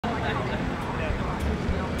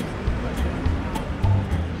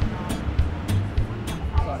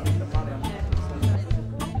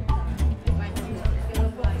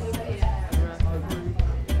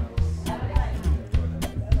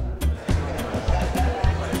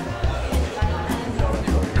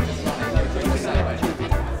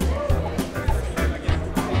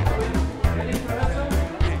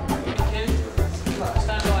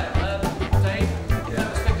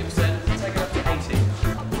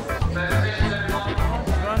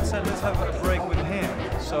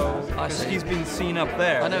because he's been seen up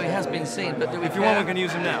there. I know he has been seen, but do we if you want, we can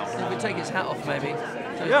use him now. If we take his hat off, maybe.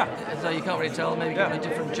 So yeah. So you can't really tell. Maybe give him a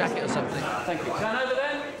different jacket or something. Thank you. Turn over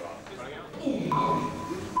then.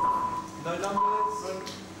 No numbers.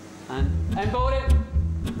 And board it.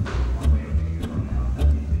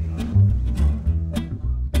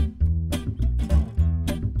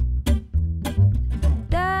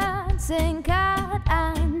 Dancing cat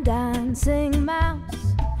and dancing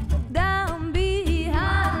mouse down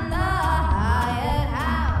behind the hired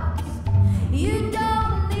house. You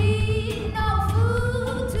don't need no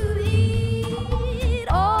food to eat.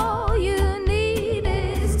 All you need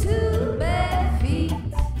is two bare feet.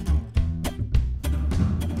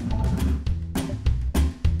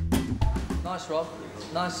 Nice, Rob.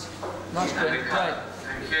 Nice, Greg. Great.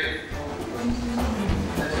 Thank you.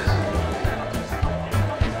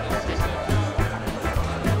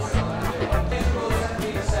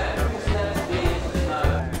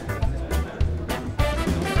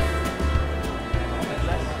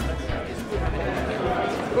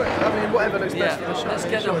 I mean, whatever looks best for the show. Let's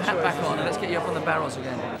get the hat back on and let's get you up on the barrels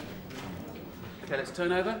again. Okay, let's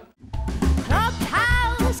turn over.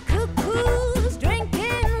 Clubhouse cuckoos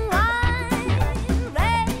drinking wine,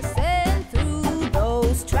 racing through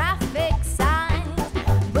those traffic signs,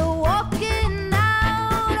 but walking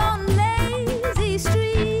out on lazy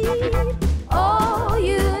street. All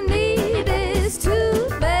you need is two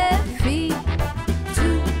bare feet,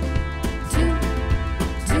 two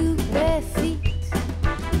bare feet.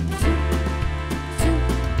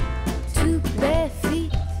 Two bare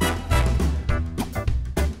feet.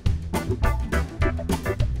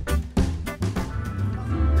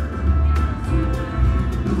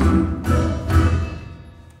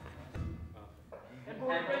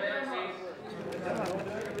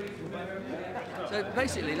 So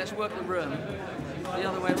basically, let's work the room the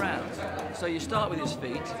other way around. So you start with his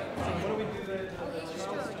feet.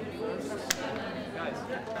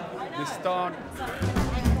 You start.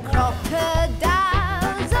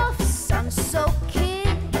 Crocodiles of sun-soaked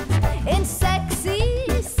kids in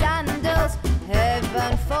sexy sandals,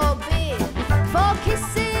 heaven forbid. For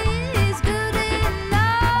kisses good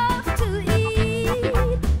enough to eat.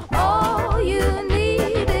 All you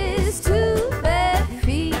need is two bare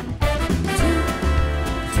feet.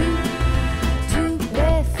 Two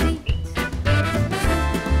bare feet.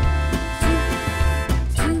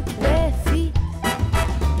 Two bare feet.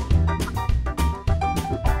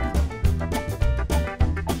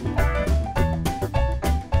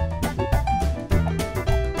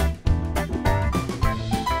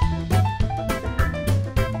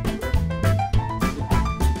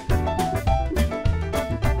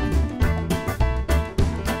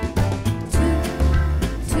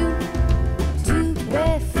 Two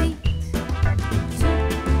bare feet.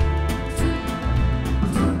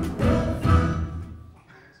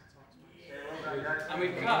 And we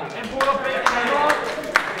cut. And pull up it.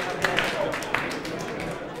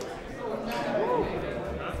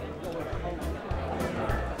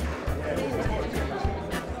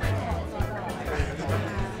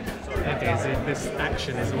 Okay, so this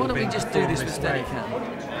action is all Why don't we being just do this performed with this way.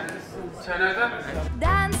 Steadicam? Turn over.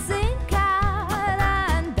 Dancing